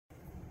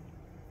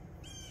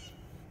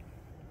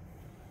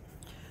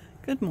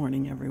Good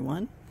morning,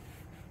 everyone.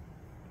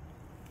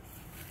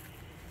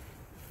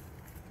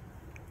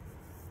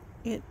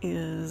 It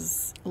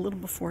is a little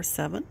before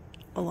 7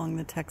 along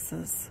the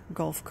Texas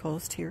Gulf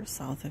Coast here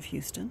south of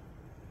Houston.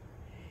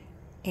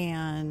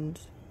 And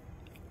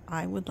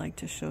I would like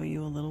to show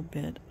you a little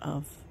bit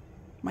of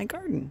my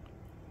garden.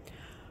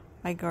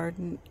 I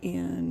garden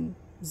in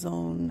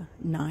zone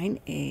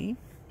 9A,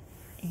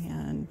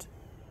 and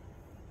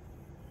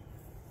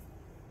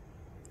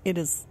it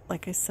is,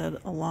 like I said,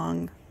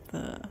 along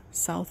the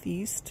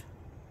southeast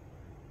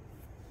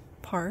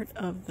part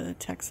of the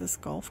Texas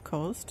Gulf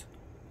Coast,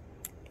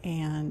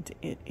 and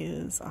it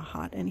is a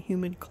hot and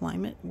humid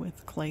climate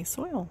with clay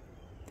soil.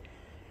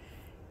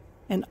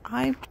 And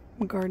I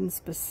garden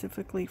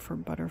specifically for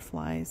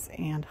butterflies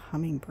and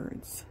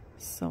hummingbirds.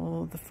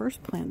 So the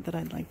first plant that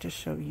I'd like to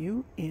show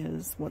you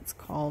is what's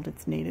called,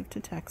 it's native to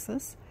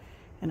Texas,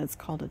 and it's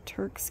called a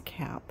Turk's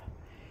cap.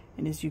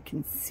 And as you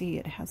can see,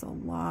 it has a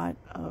lot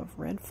of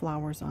red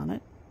flowers on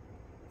it.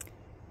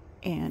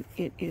 And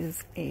it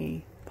is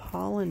a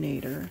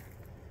pollinator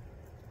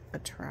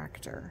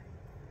attractor.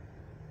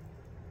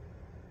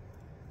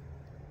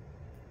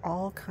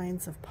 All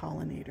kinds of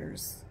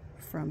pollinators,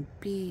 from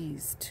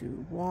bees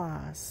to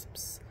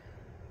wasps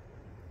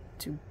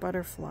to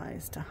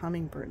butterflies to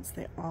hummingbirds,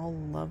 they all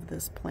love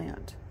this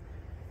plant.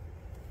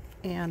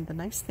 And the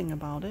nice thing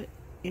about it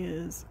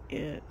is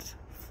it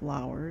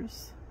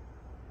flowers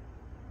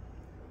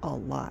a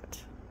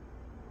lot.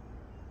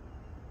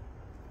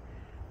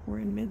 We're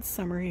in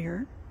midsummer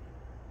here,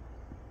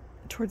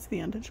 towards the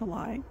end of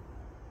July,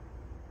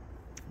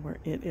 where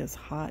it is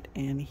hot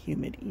and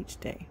humid each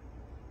day.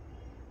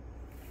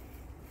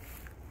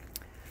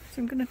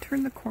 So I'm going to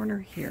turn the corner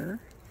here,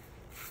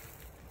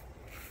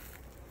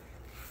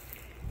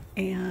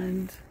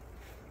 and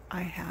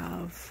I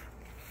have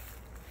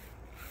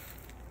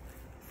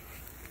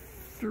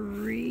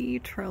 3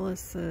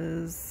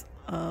 trellises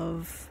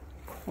of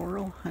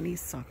coral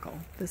honeysuckle.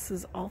 This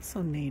is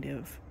also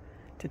native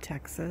to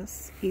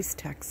Texas, East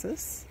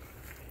Texas,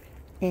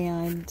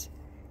 and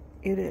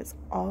it is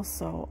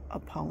also a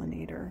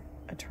pollinator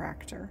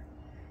attractor.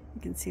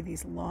 You can see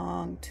these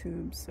long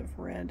tubes of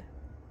red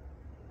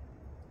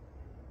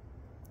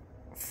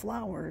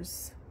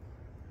flowers.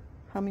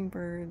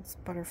 Hummingbirds,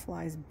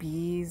 butterflies,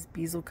 bees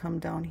will come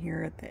down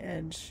here at the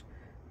edge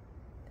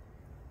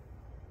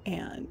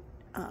and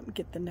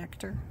get the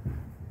nectar.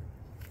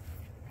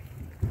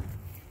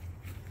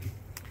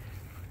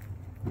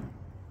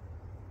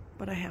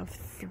 But I have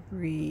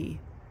 3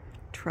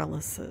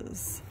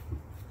 trellises.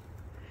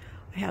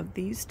 I have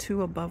these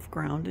 2 above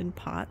ground in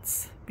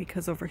pots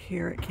because over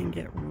here it can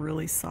get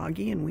really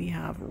soggy and we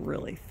have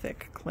really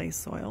thick clay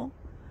soil.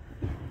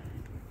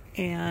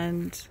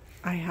 And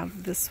I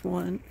have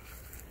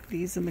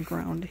these in the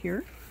ground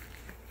here.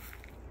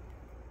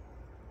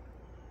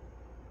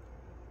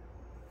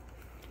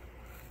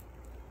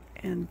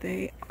 And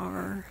they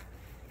are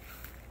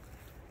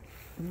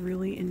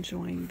really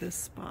enjoying this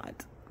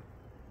spot.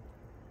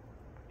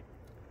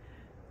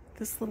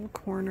 This little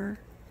corner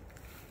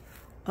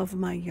of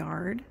my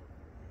yard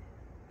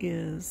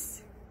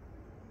is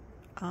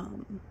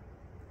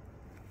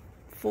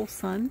full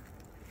sun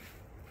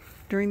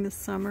during the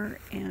summer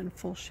and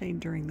full shade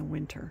during the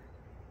winter.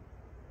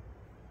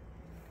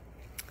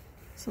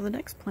 So the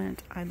next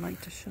plant I'd like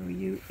to show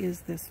you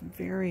is this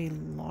very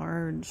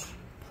large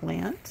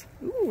plant.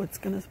 Ooh, it's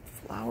gonna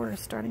flower,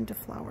 starting to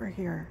flower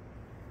here.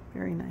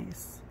 Very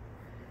nice.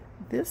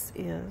 This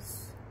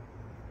is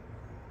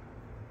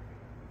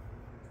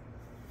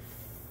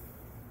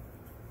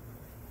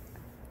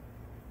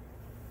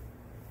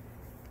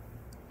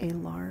a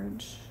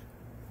large,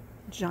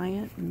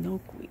 giant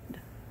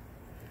milkweed.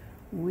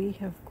 We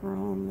have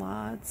grown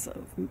lots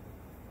of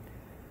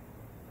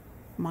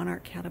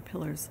monarch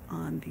caterpillars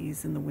on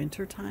these in the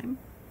winter time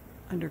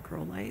under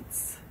grow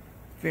lights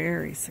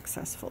very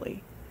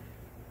successfully.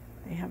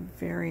 They have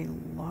very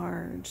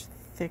large,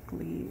 thick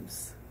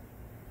leaves.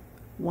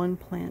 One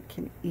plant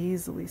can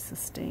easily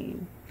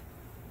sustain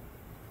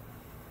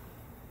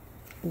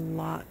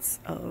lots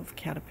of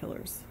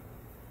caterpillars.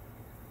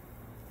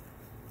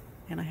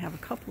 And I have a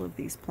couple of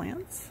these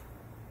plants.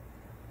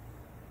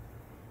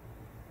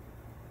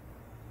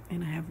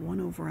 And I have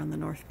one over on the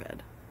north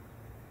bed.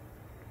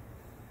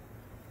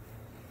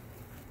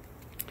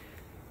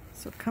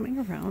 So coming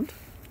around,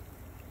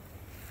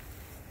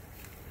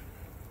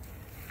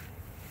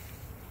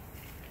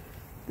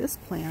 this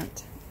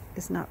plant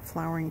is not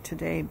flowering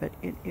today, but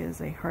it is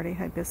a hardy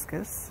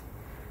hibiscus,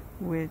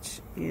 which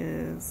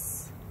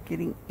is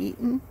getting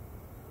eaten.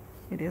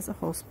 It is a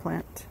host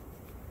plant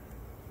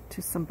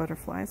to some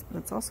butterflies, but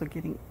it's also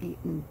getting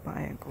eaten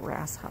by a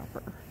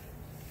grasshopper.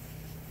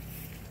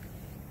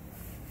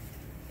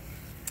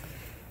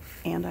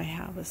 And I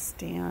have a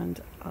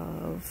stand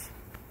of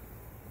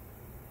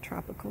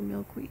tropical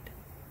milkweed.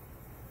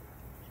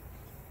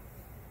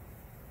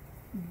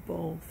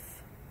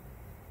 Both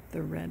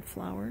the red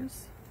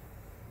flowers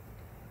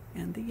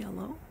and the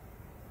yellow.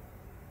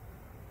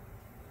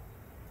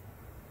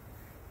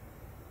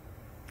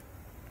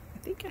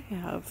 I think I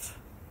have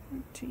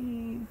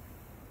 13,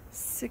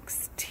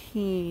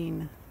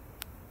 16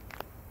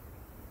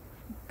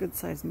 good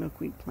sized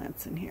milkweed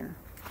plants in here.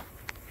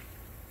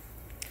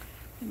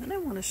 And then I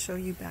want to show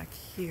you back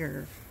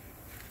here.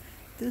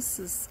 This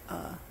is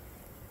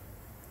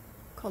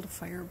called a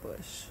fire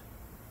bush.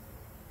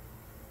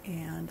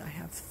 And I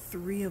have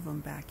 3 of them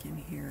back in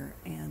here,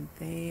 and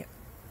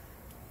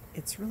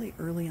it's really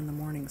early in the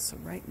morning, so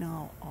right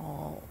now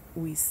all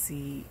we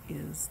see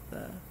is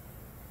the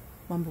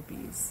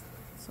bumblebees.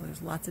 So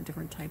there's lots of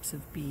different types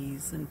of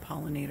bees and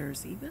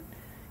pollinators,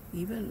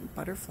 even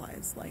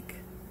butterflies like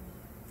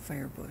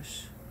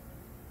firebush.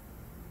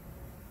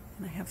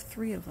 And I have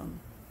 3 of them.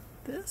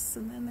 This,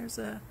 and then there's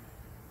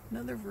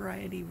another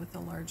variety with a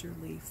larger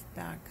leaf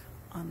back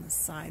on the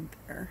side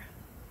there.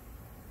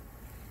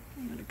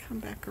 I'm going to come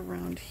back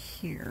around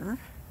here,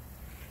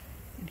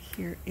 and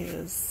here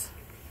is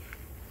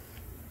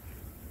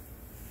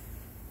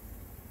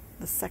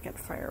the second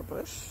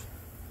firebush.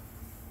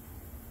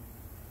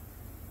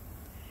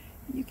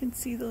 You can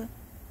see the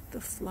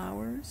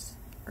flowers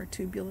are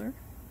tubular,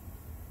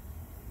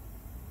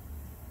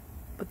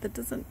 but that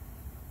doesn't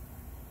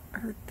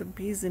hurt the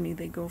bees any.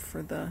 They go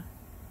for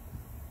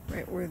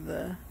right where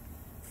the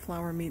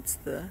flower meets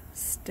the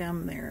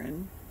stem there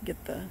and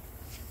get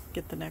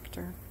the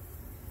nectar.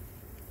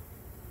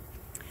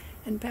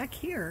 And back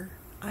here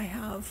I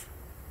have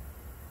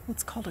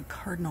what's called a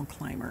cardinal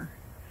climber,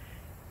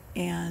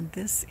 and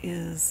this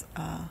is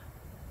a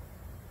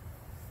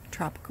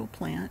tropical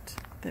plant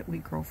that we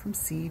grow from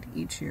seed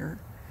each year,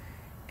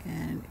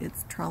 and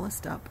it's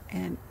trellised up,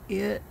 and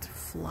it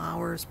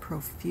flowers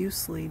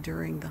profusely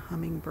during the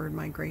hummingbird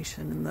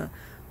migration. And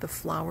the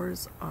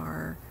flowers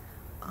are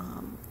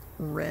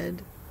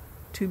red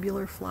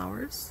tubular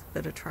flowers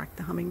that attract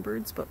the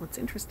hummingbirds. But what's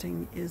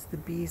interesting is the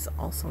bees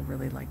also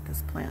really like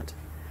this plant.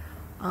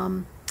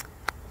 Got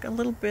a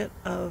little bit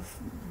of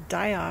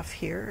die off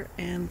here,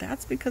 and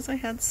that's because I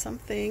had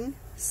something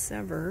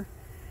sever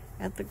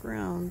at the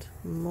ground,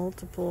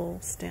 multiple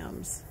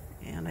stems,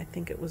 and I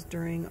think it was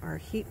during our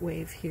heat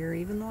wave here.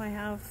 Even though I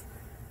have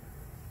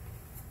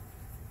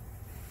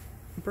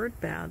bird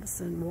baths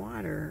and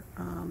water,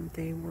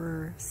 they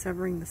were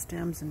severing the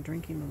stems and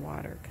drinking the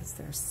water because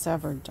they're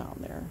severed down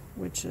there,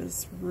 which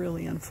is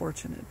really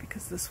unfortunate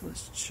because this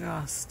was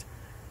just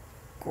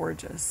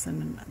gorgeous.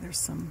 And there's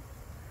some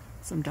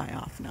die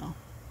off now.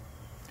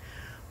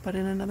 But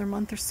in another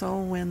month or so,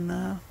 when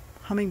the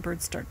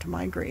hummingbirds start to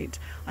migrate,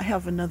 I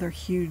have another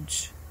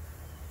huge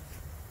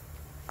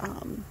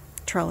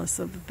trellis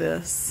of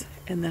this,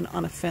 and then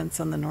on a fence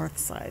on the north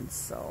side,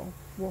 so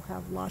we'll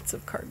have lots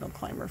of cardinal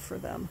climber for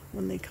them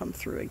when they come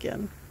through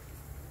again.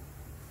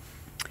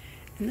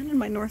 And then in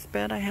my north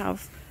bed I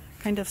have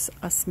kind of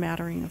a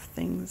smattering of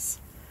things.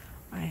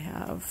 I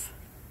have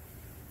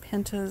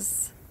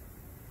pentas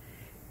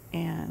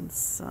and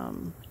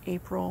some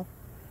April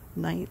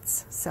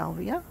Nights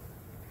salvia.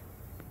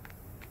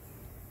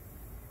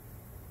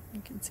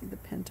 You can see the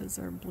pentas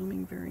are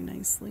blooming very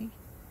nicely.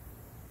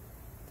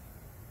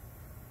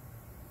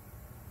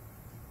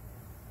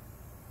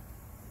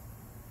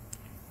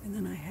 And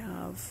then I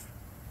have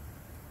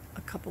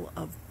a couple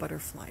of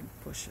butterfly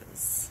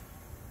bushes.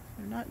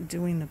 They're not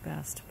doing the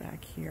best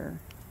back here.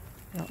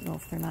 I don't know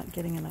if they're not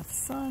getting enough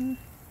sun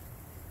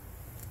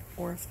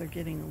or if they're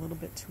getting a little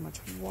bit too much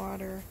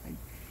water.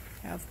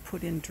 I have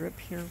put in drip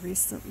here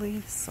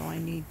recently, so I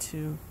need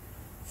to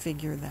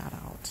figure that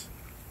out.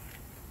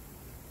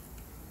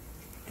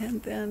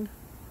 And then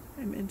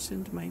I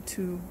mentioned my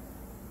 2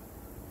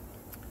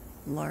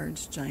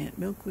 large giant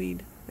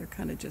milkweed. They're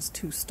kind of just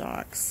 2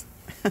 stalks,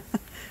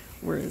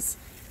 whereas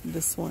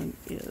this one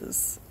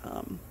is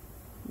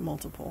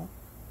multiple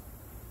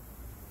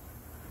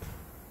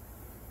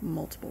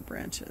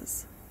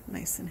branches,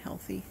 nice and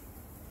healthy.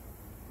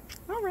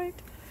 All right,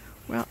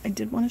 well, I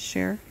did want to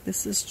share.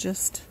 This is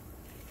just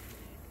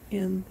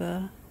in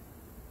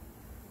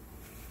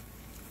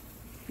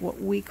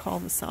what we call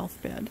the south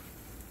bed.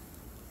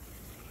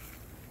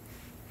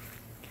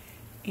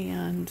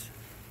 And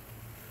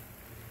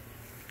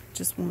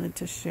just wanted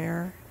to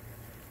share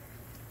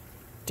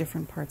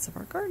different parts of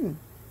our garden.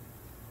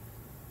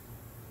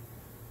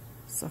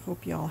 So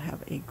hope you all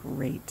have a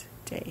great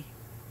day.